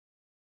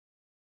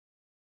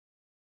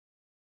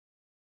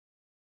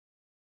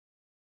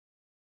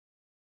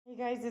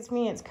Hey guys, it's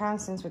me. It's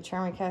Constance with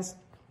Charmy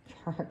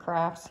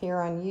Crafts here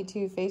on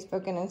YouTube,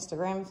 Facebook, and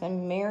Instagram.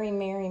 And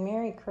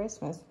Merry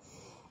Christmas.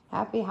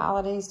 Happy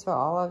holidays to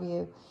all of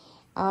you.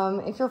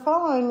 If you're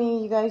following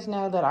me, you guys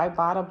know that I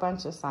bought a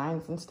bunch of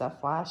signs and stuff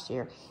last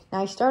year.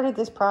 Now, I started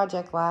this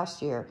project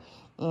last year,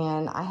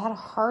 and I had a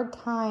hard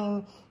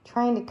time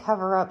trying to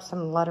cover up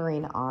some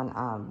lettering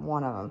on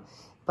one of them.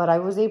 But I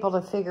was able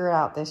to figure it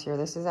out this year.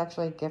 This is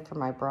actually a gift from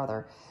my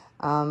brother.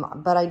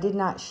 But I did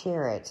not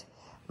share it.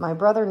 My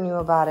brother knew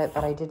about it,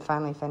 but I did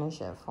finally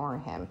finish it for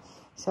him.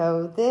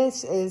 So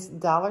this is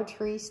Dollar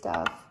Tree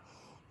stuff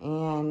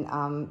and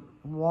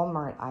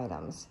Walmart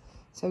items.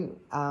 So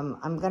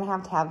I'm going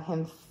to have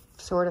him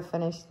sort of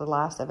finish the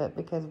last of it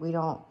because we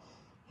don't,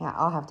 yeah,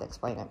 I'll have to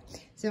explain it.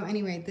 So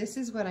anyway, this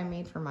is what I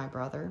made for my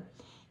brother.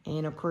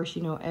 And of course,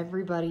 you know,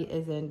 everybody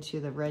is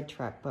into the red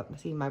truck. But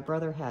see, my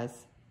brother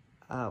has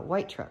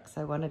white trucks.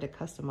 I wanted to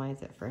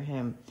customize it for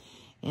him.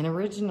 And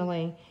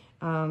originally,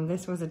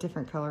 this was a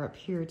different color up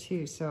here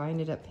too, so I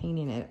ended up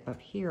painting it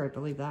up here. I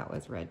believe that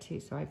was red too,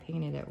 so I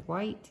painted it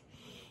white,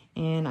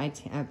 and I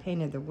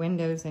painted the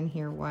windows in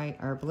here white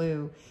or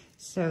blue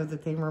so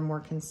that they were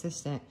more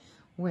consistent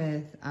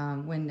with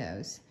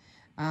windows.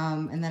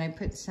 And then I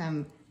put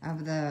some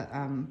of the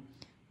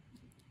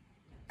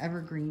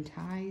evergreen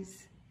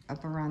ties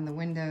up around the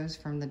windows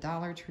from the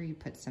Dollar Tree,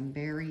 put some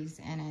berries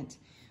in it,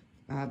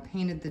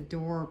 painted the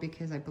door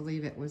because I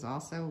believe it was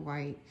also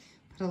white,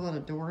 put a little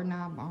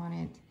doorknob on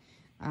it.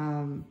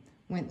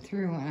 Went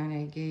through and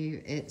I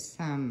gave it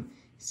some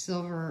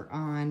silver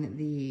on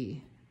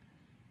the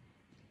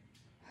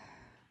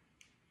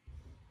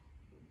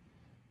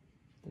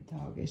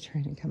dog is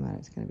trying to come out.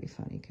 It's going to be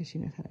funny because she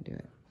knows how to do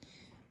it.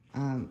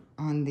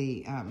 On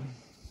the,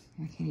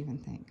 I can't even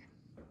think.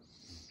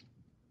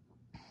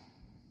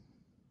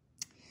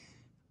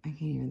 I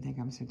can't even think.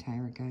 I'm so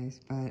tired,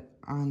 guys. But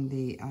on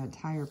the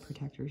tire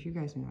protectors, you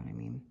guys know what I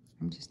mean.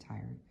 I'm just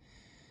tired.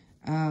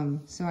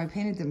 So I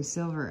painted them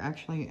silver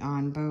actually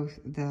on both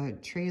the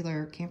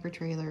trailer, camper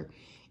trailer,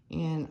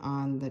 and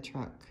on the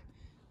truck.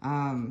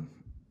 And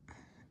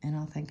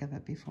I'll think of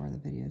it before the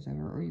video's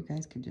over, or you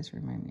guys could just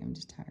remind me. I'm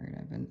just tired.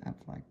 I've been up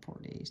for like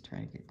 4 days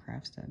trying to get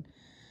crafts done.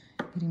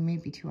 Getting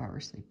maybe 2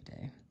 hours sleep a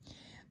day.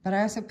 But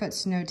I also put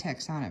snow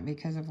text on it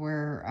because of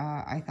where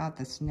I thought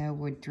the snow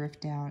would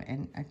drift down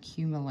and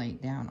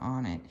accumulate down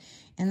on it.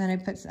 And then I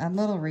put a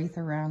little wreath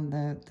around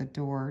the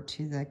door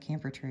to the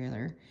camper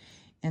trailer.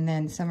 And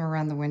then some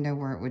around the window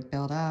where it would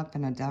build up,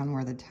 and down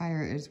where the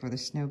tire is, where the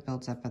snow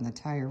builds up on the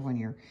tire when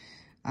you're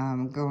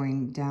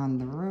going down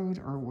the road,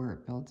 or where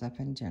it builds up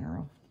in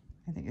general.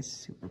 I think it's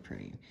super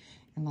pretty.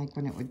 And like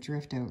when it would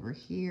drift over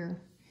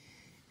here.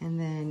 And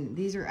then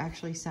these are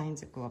actually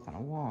signs that go up on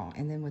a wall.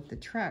 And then with the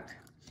truck,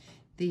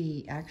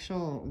 the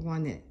actual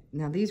one that,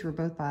 now these were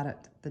both bought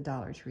at the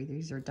Dollar Tree.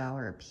 These are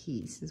 $1 a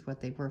piece is what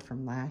they were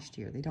from last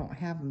year. They don't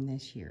have them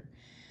this year.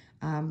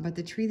 But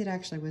the tree that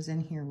actually was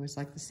in here was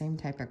like the same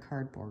type of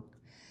cardboard.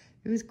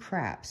 It was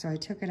crap. So I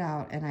took it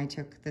out and I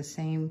took the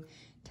same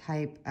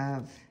type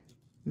of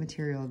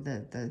material,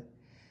 the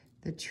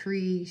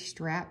tree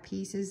strap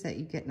pieces that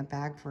you get in a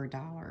bag for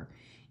 $1.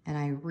 And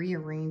I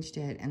rearranged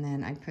it, and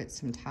then I put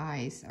some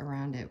ties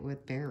around it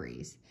with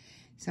berries.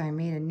 So I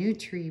made a new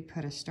tree,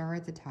 put a star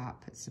at the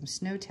top, put some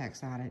snow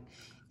text on it.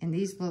 And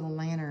these little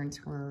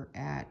lanterns were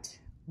at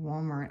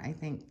Walmart, I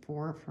think,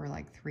 for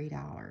like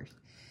 $3.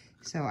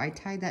 So I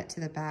tied that to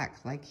the back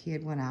like he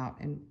had went out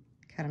and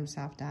cut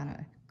himself down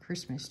a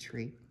Christmas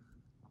tree.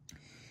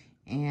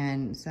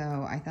 And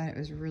so I thought it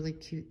was really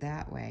cute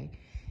that way.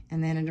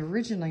 And then it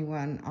originally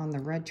went on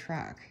the red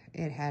truck.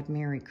 It had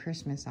Merry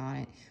Christmas on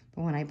it.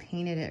 But when I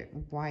painted it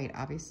white,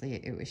 obviously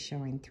it was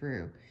showing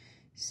through.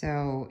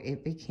 So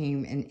it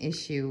became an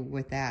issue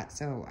with that.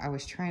 So I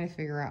was trying to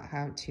figure out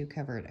how to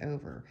cover it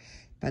over.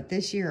 But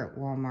this year at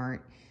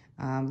Walmart,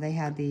 they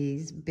had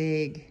these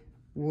big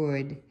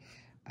wood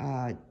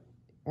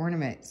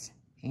ornaments,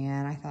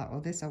 and I thought, well,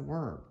 this will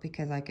work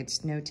because I could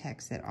snow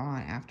text it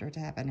on after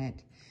having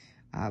it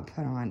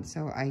put on.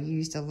 So I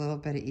used a little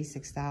bit of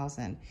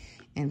E6000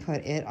 and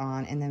put it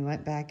on, and then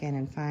went back in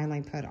and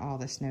finally put all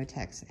the snow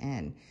text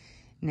in.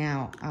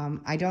 Now,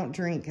 I don't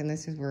drink, and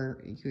this is where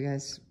you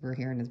guys were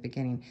here in the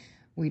beginning,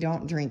 we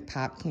don't drink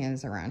pop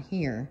cans around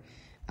here,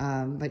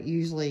 but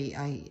usually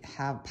I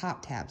have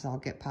pop tabs. I'll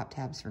get pop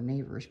tabs for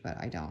neighbors, but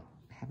I don't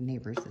have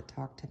neighbors that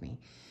talk to me.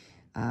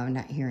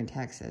 Not here in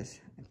Texas.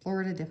 In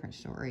Florida, different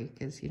story,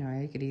 because, you know,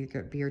 I could either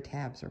get beer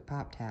tabs or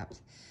pop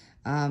tabs.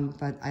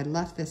 But I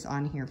left this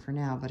on here for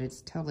now, but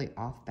it's totally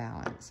off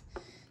balance.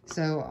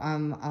 So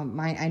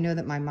I know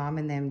that my mom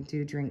and them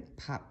do drink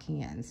pop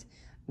cans.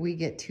 We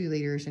get 2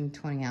 liters and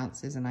 20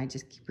 ounces, and I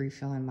just keep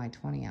refilling my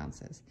 20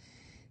 ounces.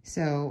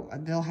 So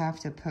they'll have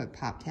to put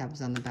pop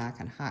tabs on the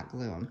back and hot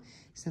glue them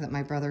so that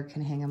my brother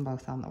can hang them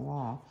both on the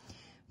wall.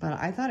 But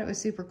I thought it was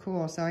super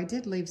cool, so I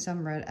did leave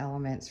some red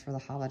elements for the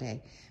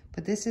holiday.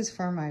 But this is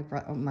for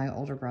my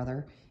older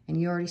brother, and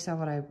you already saw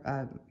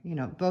what you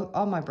know,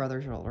 all my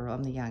brothers are older.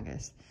 I'm the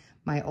youngest.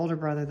 My older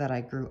brother that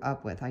I grew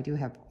up with, I do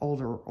have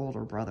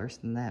older brothers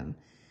than them.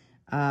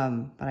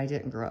 but I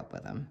didn't grow up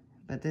with him.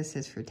 But this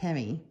is for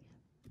Timmy.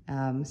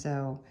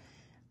 So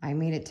I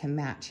made it to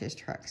match his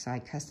truck, so I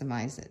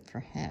customized it for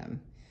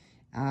him.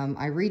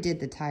 I redid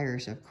the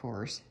tires, of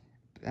course,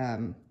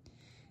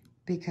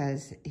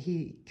 because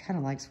he kind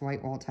of likes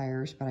white wall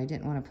tires, but I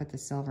didn't want to put the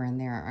silver in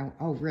there.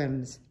 Oh,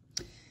 rims.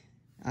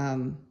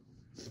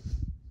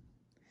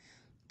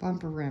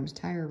 Bumper rims,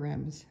 tire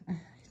rims. I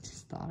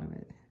just thought of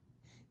it.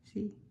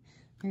 See?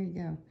 There you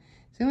go.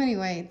 So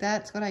anyway,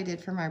 that's what I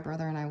did for my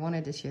brother, and I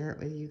wanted to share it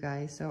with you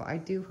guys. So I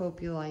do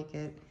hope you like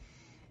it.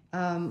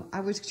 I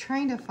was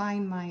trying to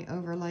find my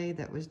overlay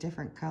that was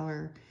different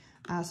color.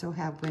 I also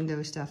have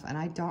window stuff, and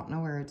I don't know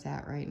where it's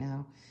at right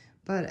now.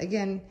 But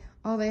again,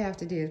 all they have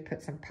to do is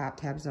put some pop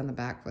tabs on the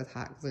back with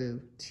hot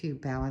glue to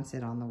balance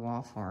it on the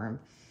wall for them.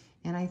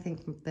 And I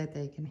think that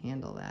they can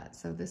handle that.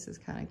 So this is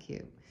kind of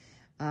cute.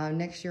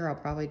 Next year, I'll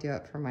probably do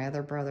it for my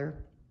other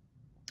brother.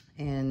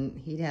 And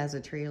he has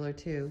a trailer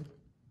too.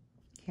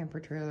 Camper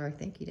trailer, I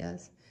think he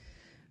does.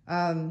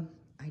 I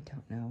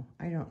don't know.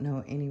 I don't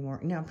know anymore.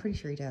 No, I'm pretty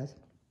sure he does.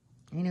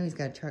 I know he's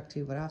got a truck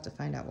too, but I'll have to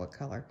find out what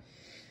color.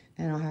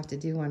 And I'll have to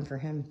do one for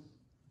him.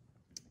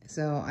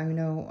 So I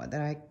know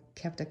that I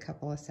kept a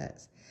couple of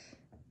sets.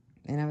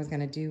 And I was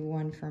going to do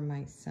one for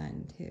my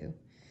son too.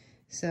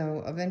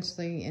 So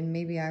eventually, and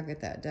maybe I'll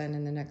get that done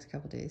in the next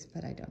couple days,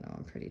 but I don't know.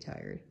 I'm pretty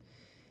tired.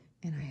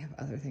 And I have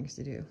other things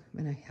to do.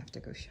 And I have to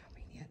go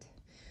shopping yet.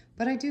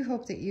 But I do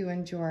hope that you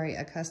enjoy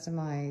a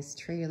customized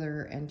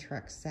trailer and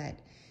truck set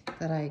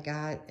that I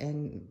got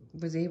and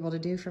was able to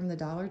do from the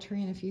Dollar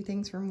Tree and a few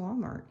things from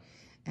Walmart.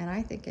 And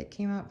I think it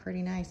came out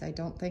pretty nice. I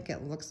don't think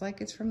it looks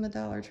like it's from the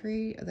Dollar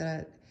Tree.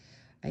 That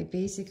I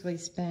basically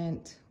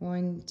spent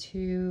one,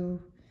 two,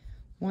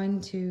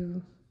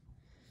 and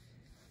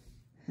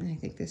I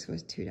think this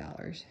was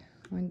 $2.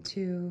 1,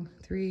 2,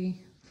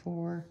 3,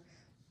 4,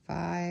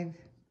 5,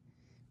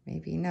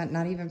 maybe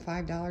not even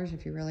 $5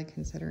 if you really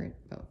consider it,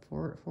 about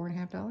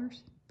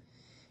 $4.50.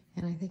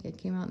 And I think it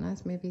came out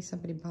nice. Maybe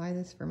somebody buy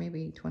this for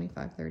maybe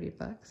 25, 30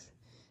 bucks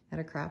at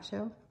a craft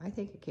show. I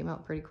think it came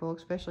out pretty cool,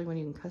 especially when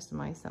you can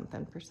customize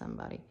something for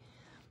somebody.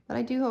 But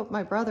I do hope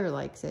my brother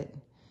likes it.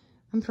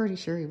 I'm pretty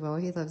sure he will.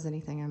 He loves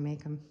anything I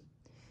make him.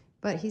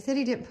 But he said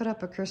he didn't put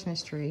up a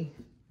Christmas tree,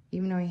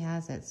 even though he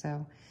has it.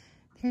 So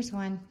there's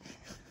one.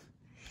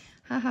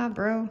 Haha,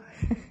 bro.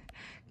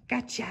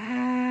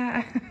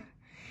 Gotcha.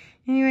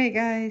 Anyway,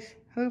 guys,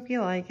 hope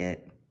you like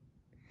it.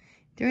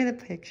 Enjoy the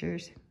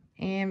pictures.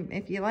 And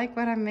if you like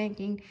what I'm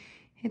making,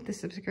 hit the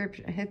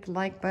subscription, hit the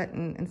like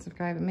button and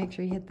subscribe, and make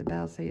sure you hit the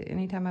bell so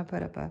anytime I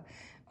put up a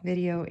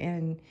video.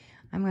 And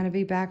I'm going to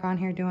be back on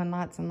here doing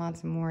lots and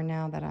lots more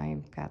now that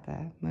I've got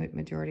the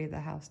majority of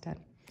the house done.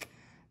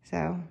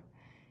 So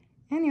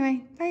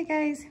anyway, bye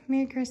guys.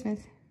 Merry Christmas.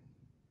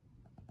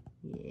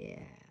 Yeah.